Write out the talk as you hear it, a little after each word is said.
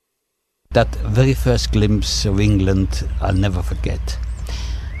That very first glimpse of England I'll never forget.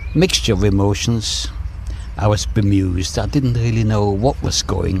 Mixture of emotions. I was bemused. I didn't really know what was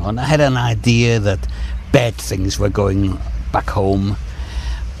going on. I had an idea that bad things were going back home,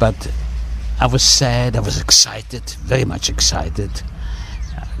 but I was sad, I was excited, very much excited.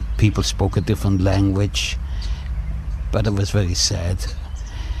 People spoke a different language, but I was very sad.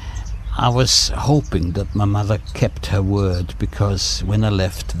 I was hoping that my mother kept her word, because when I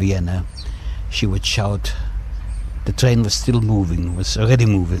left Vienna, she would shout, the train was still moving, was already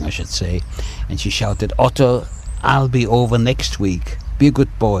moving I should say, and she shouted, "Otto, I'll be over next week, be a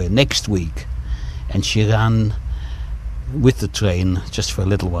good boy, next week." And she ran with the train just for a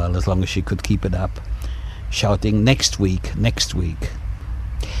little while, as long as she could keep it up, shouting, "Next week, next week."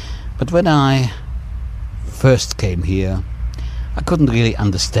 But when I first came here, I couldn't really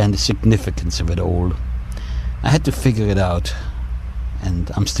understand the significance of it all. I had to figure it out, and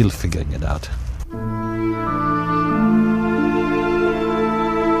I'm still figuring it out.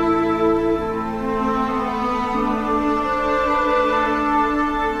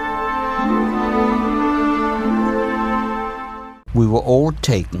 We were all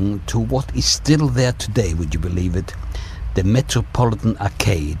taken to what is still there today, would you believe it? The Metropolitan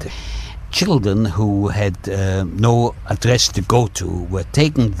Arcade. Children who had no address to go to were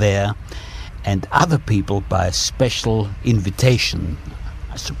taken there, and other people, by special invitation,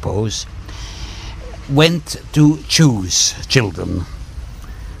 I suppose, went to choose children.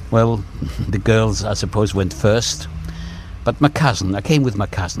 Well, the girls, I suppose, went first, but my cousin, I came with my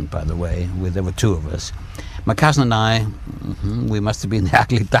cousin, by the way, there were two of us. My cousin and I, we must have been the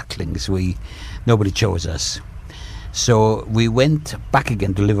ugly ducklings. Nobody chose us. So we went back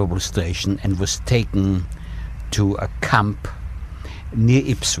again to Liverpool Station and was taken to a camp near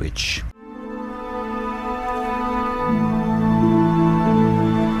Ipswich.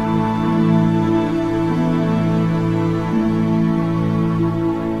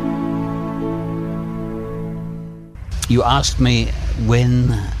 You asked me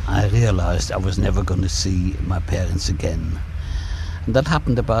when I realized I was never going to see my parents again. And that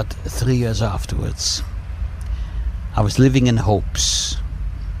happened about 3 years afterwards. I was living in hopes,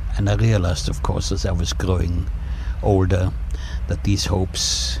 and I realized, of course, as I was growing older, that these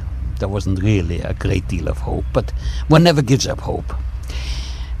hopes, there wasn't really a great deal of hope, but one never gives up hope.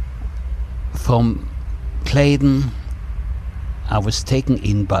 From Claydon, I was taken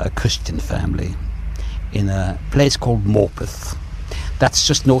in by a Christian family in a place called Morpeth. That's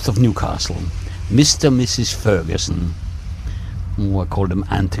just north of Newcastle. Mr. and Mrs. Ferguson, I called them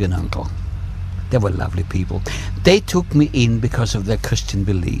auntie and uncle. They were lovely people. They took me in because of their Christian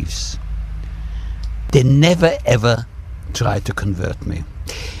beliefs. They never ever tried to convert me.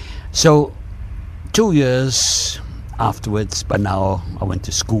 So 2 years afterwards, by now I went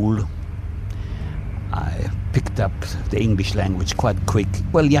to school. I picked up the English language quite quick.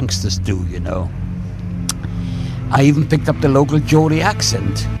 Well, youngsters do, you know. I even picked up the local Geordie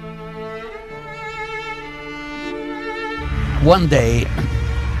accent. One day,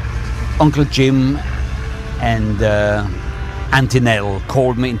 Uncle Jim and Auntie Nell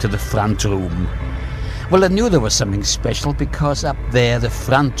called me into the front room. Well, I knew there was something special, because up there, the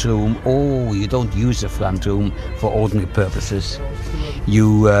front room, you don't use the front room for ordinary purposes.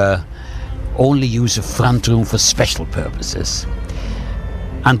 You only use the front room for special purposes.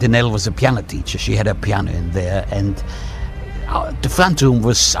 Auntie Nell was a piano teacher. She had a piano in there, and the front room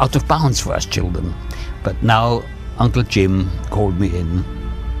was out of bounds for us children. But now Uncle Jim called me in,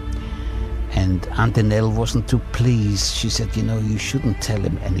 and Auntie Nell wasn't too pleased. She said, "You know, you shouldn't tell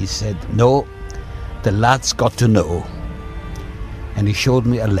him." And he said, "No, the lad's got to know." And he showed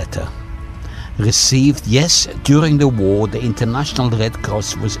me a letter. Received, yes, during the war, the International Red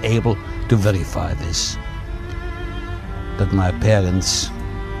Cross was able to verify this. That my parents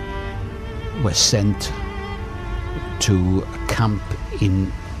were sent to a camp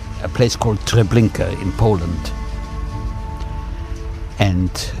in a place called Treblinka in Poland.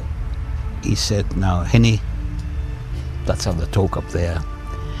 And he said, "Now, Henny," that's how they talk up there,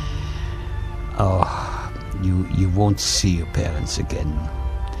 you won't see your parents again."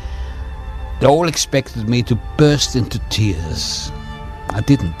 They all expected me to burst into tears. I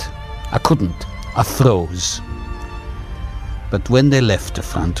didn't. I couldn't. I froze. But when they left the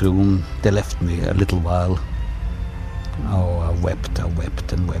front room, they left me a little while. I wept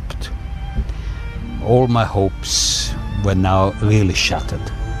and wept. All my hopes were now really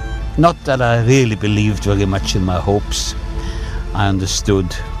shattered. Not that I really believed very much in my hopes. I understood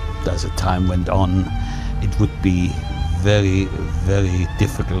that as the time went on, it would be very, very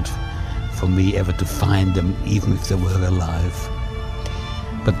difficult for me ever to find them, even if they were alive.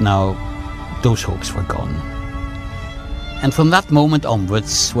 But now those hopes were gone. And from that moment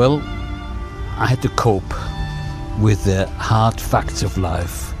onwards, well, I had to cope with the hard facts of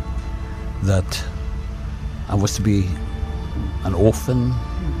life, that I was to be an orphan,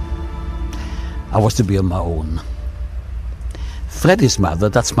 I was to be on my own. Freddie's mother,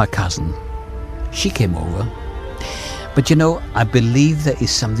 that's my cousin, she came over. But you know, I believe there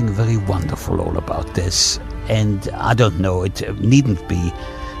is something very wonderful all about this. And I don't know, it needn't be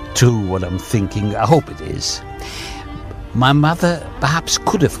true what I'm thinking. I hope it is. My mother perhaps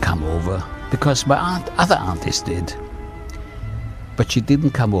could have come over because my other aunties did. But she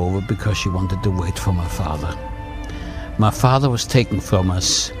didn't come over because she wanted to wait for my father. My father was taken from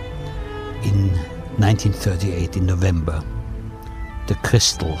us in 1938 in November. The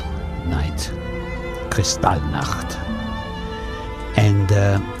Crystal Night. Kristallnacht. And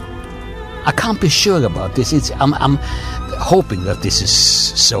I can't be sure about this. I'm hoping that this is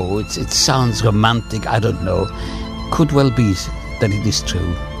so. It sounds romantic, I don't know. Could well be that it is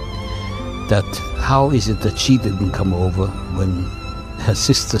true. That how is it that she didn't come over when her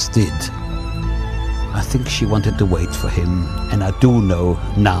sisters did? I think she wanted to wait for him, and I do know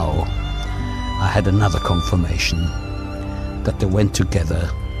now I had another confirmation that they went together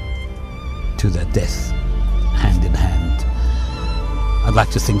to their death, hand in hand. I'd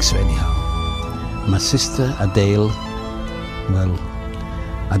like to think so anyhow. My sister Adele, well,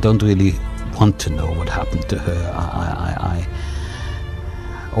 I don't really want to know what happened to her.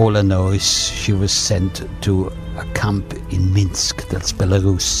 All I know is she was sent to a camp in Minsk, that's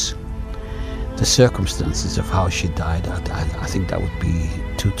Belarus. The circumstances of how she died, I think that would be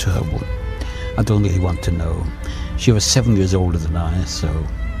too terrible. I don't really want to know. She was 7 years older than I, so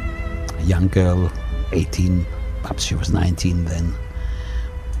a young girl, 18, perhaps she was 19 then.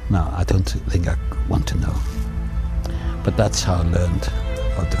 No, I don't think I want to know. But that's how I learned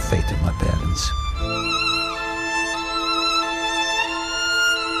about the fate of my parents.